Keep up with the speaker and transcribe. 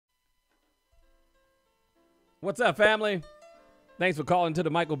What's up, family? Thanks for calling to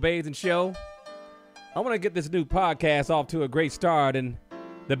the Michael Baisden Show. I want to get this new podcast off to a great start, and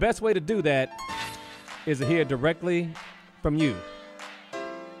the best way to do that is to hear directly from you.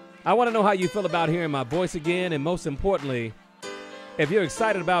 I want to know how you feel about hearing my voice again, and most importantly, if you're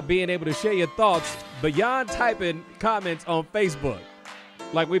excited about being able to share your thoughts beyond typing comments on Facebook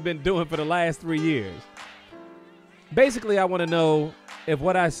like we've been doing for the last 3 years. Basically, I want to know if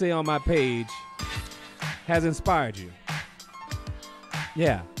what I say on my page has inspired you.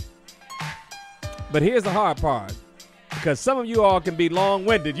 Yeah. But here's the hard part, because some of you all can be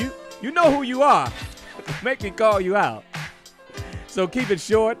long-winded. You know who you are. Make me call you out. So keep it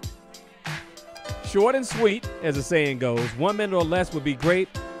short and sweet, as the saying goes. 1 minute or less would be great.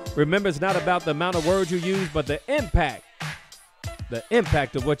 Remember, it's not about the amount of words you use, but the impact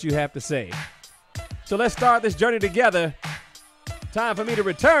of what you have to say. So let's start this journey together. Time for me to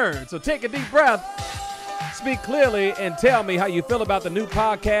return. So take a deep breath, speak clearly, and tell me how you feel about the new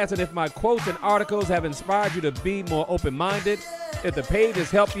podcast, and if my quotes and articles have inspired you to be more open-minded, if the page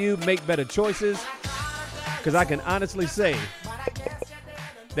has helped you make better choices, because I can honestly say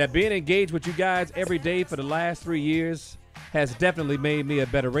that being engaged with you guys every day for the last 3 years has definitely made me a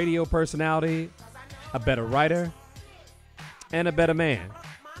better radio personality, a better writer, and a better man.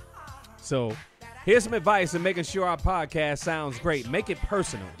 So here's some advice in making sure our podcast sounds great. Make it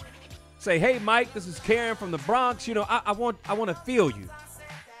personal. Say, hey, Mike, this is Karen from the Bronx. You know, I want to feel you.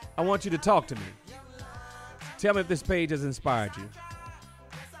 I want you to talk to me. Tell me if this page has inspired you.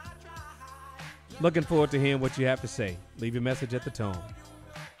 Looking forward to hearing what you have to say. Leave your message at the tone.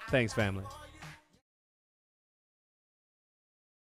 Thanks, family.